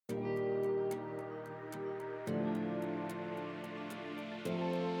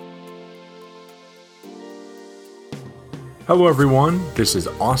Hello, everyone. This is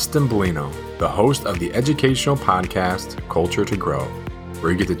Austin Bellino, the host of the educational podcast Culture to Grow,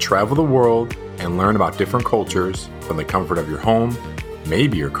 where you get to travel the world and learn about different cultures from the comfort of your home,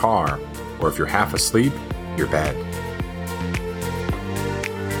 maybe your car, or if you're half asleep, your bed.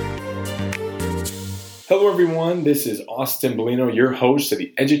 Hello, everyone. This is Austin Bellino, your host of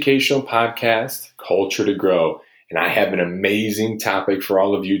the educational podcast Culture to Grow, and I have an amazing topic for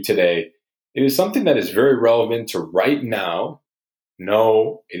all of you today. It is something that is very relevant to right now.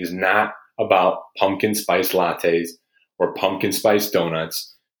 No, it is not about pumpkin spice lattes or pumpkin spice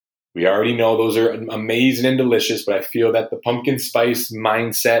donuts. We already know those are amazing and delicious, but I feel that the pumpkin spice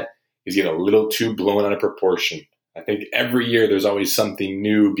mindset is getting a little too blown out of proportion. I think every year there's always something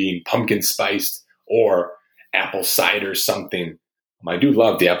new being pumpkin spiced or apple cider something. I do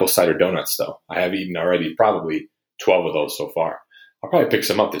love the apple cider donuts, though. I have eaten already probably 12 of those so far. I'll probably pick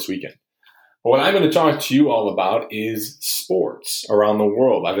some up this weekend. But what I'm going to talk to you all about is sports around the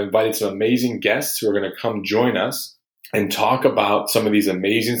world. I've invited some amazing guests who are going to come join us and talk about some of these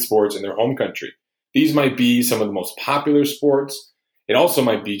amazing sports in their home country. These might be some of the most popular sports. It also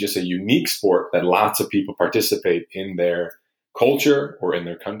might be just a unique sport that lots of people participate in their culture or in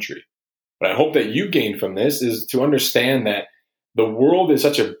their country. What I hope that you gain from this is to understand that the world is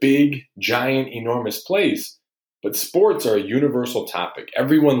such a big, giant, enormous place. But sports are a universal topic.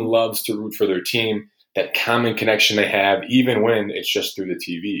 Everyone loves to root for their team, that common connection they have, even when it's just through the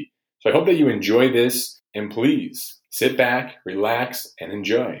TV. So I hope that you enjoy this, and please sit back, relax, and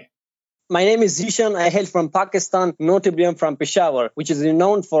enjoy. My name is Zishan. I hail from Pakistan, notably I'm from Peshawar, which is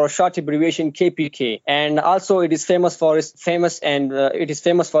renowned for a short abbreviation KPK. And also it is famous for its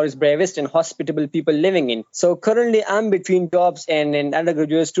bravest and hospitable people living in. So currently I'm between jobs and an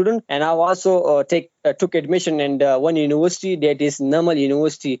undergraduate student, and I've also took admission in one university, that is Namal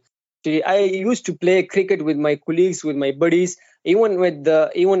University. I used to play cricket with my colleagues, with my buddies. Even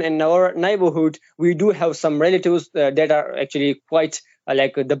in our neighborhood, we do have some relatives that are actually quite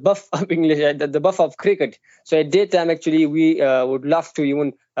like the buff of English, the buff of cricket. So at that time, actually, we would love to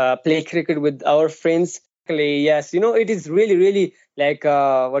even play cricket with our friends. Yes, it is really, really like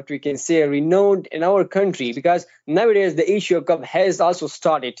what we can say renowned in our country, because nowadays the Asia Cup has also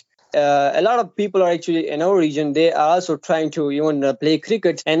started. A lot of people are actually in our region. They are also trying to even play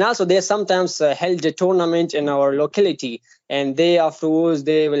cricket, and also they sometimes held a tournament in our locality. And they afterwards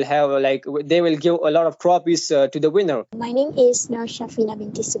they will give a lot of trophies to the winner. My name is Nur Shafina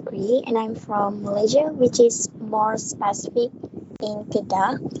binti Sukri, and I'm from Malaysia, which is more specific in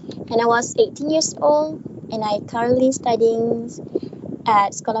Kedah. And I was 18 years old, and I currently studying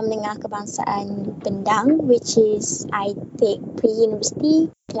at Sekolah Menengah Kebangsaan Pendang, which is I take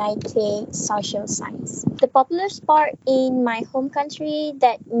pre-university and I take social science. The popular sport in my home country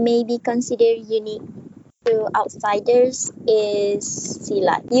that may be considered unique to outsiders is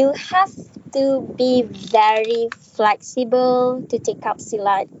Silat. You have to be very flexible to take up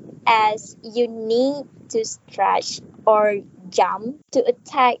Silat, as you need to stretch or jump to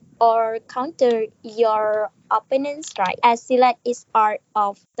attack or counter your opponent's strike, as Silat is art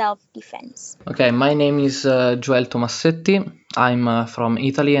of self-defense. Okay, my name is Joel Tomassetti. I'm from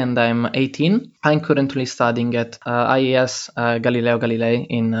Italy and I'm 18. I'm currently studying at IES Galileo Galilei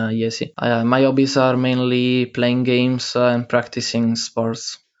in Iesi. My hobbies are mainly playing games and practicing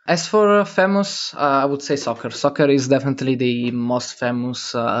sports. As for famous, I would say soccer. Soccer is definitely the most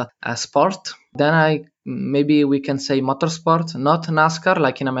famous sport. Then maybe we can say motorsport, not NASCAR.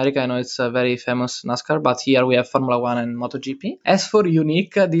 Like in America, I know it's a very famous NASCAR, but here we have Formula 1 and Moto GP. As for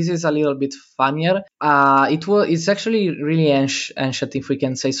unique, this is a little bit funnier. It's actually really ancient, if we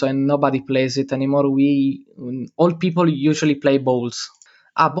can say so, and nobody plays it anymore. All people usually play bowls.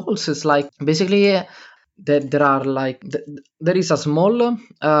 Bowls is like basically there is a small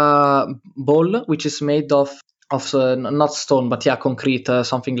ball which is made of not stone, but concrete,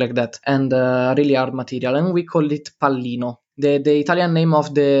 something like that, and really hard material, and we call it pallino. The Italian name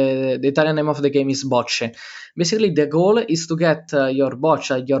of the game is Bocce. Basically, the goal is to get your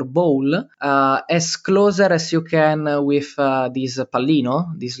boccia, your bowl, as closer as you can with this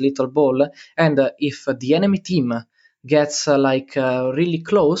pallino, this little ball, and if the enemy team gets really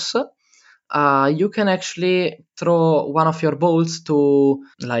close, you can actually throw one of your balls to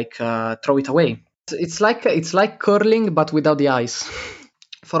throw it away. It's like curling but without the ice.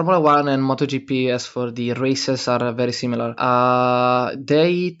 Formula 1 and MotoGP, as for the races, are very similar.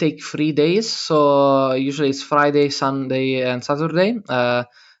 They take 3 days, so usually it's Friday, Sunday, and Saturday.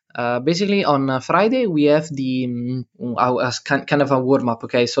 Basically, on Friday we have the kind of a warm up.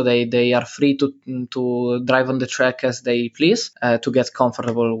 Okay, so they are free to drive on the track as they please to get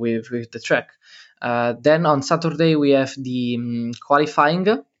comfortable with the track. Then on Saturday we have the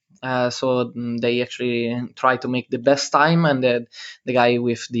qualifying. So they actually try to make the best time, and the guy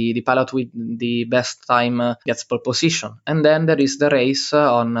with the pilot with the best time gets pole position. And then there is the race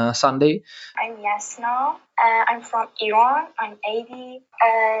on Sunday. I'm Yasna. I'm from Iran. I'm 80.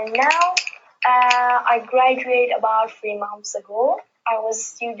 Now I graduated about 3 months ago. I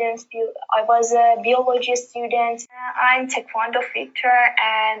was a biology student. I'm taekwondo fitter,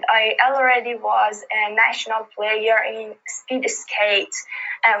 and I already was a national player in speed skate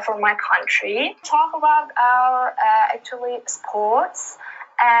for my country. Talk about our actually sports.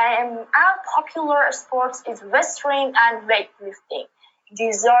 Our popular sports is wrestling and weightlifting.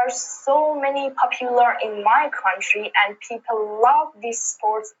 These are so many popular in my country, and people love these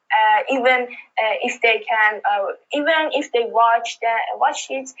sports. Even if they watch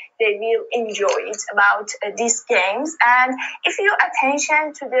it, they will enjoy it about these games. And if you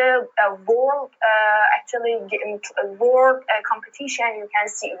attention to the world competition, you can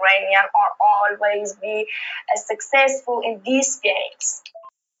see Iranian are always be successful in these games.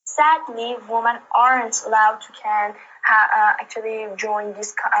 Sadly, women aren't allowed to actually join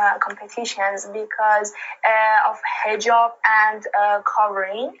these competitions because of hijab and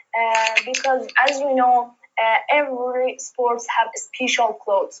covering. Because as you know, every sports have special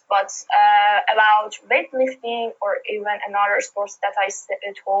clothes, but about weightlifting or even another sports that I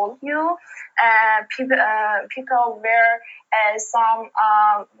told you, people wear some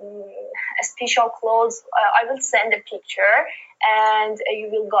special clothes. I will send a picture and you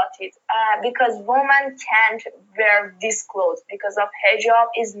will got it. Because women can't wear these clothes because of hijab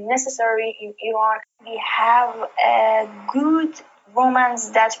is necessary in Iran. We have good women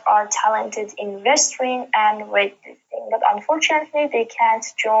that are talented in wrestling and weightlifting, but unfortunately they can't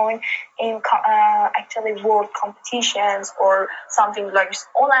join in actually world competitions or something like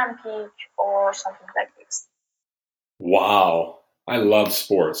Olympic or something like this. Wow. I love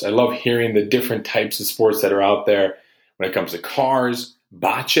sports. I love hearing the different types of sports that are out there. When it comes to cars,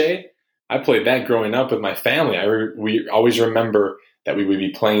 bocce, I played that growing up with my family. We always remember that we would be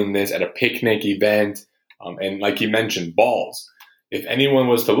playing this at a picnic event. And like you mentioned, balls. If anyone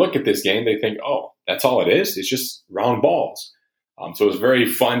was to look at this game, they think, oh, that's all it is? It's just round balls. So it was very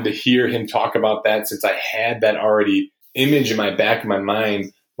fun to hear him talk about that, since I had that already image in my back of my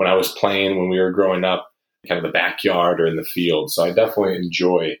mind when I was playing when we were growing up, kind of the backyard or in the field. So I definitely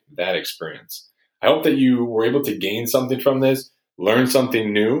enjoy that experience. I hope that you were able to gain something from this, learn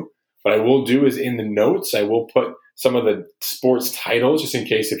something new. What I will do is in the notes, I will put some of the sports titles, just in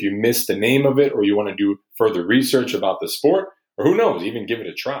case if you missed the name of it or you want to do further research about the sport, or who knows, even give it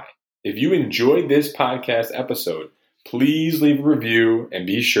a try. If you enjoyed this podcast episode, please leave a review and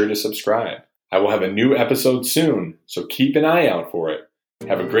be sure to subscribe. I will have a new episode soon, so keep an eye out for it.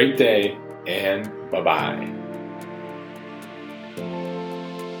 Have a great day, and bye-bye.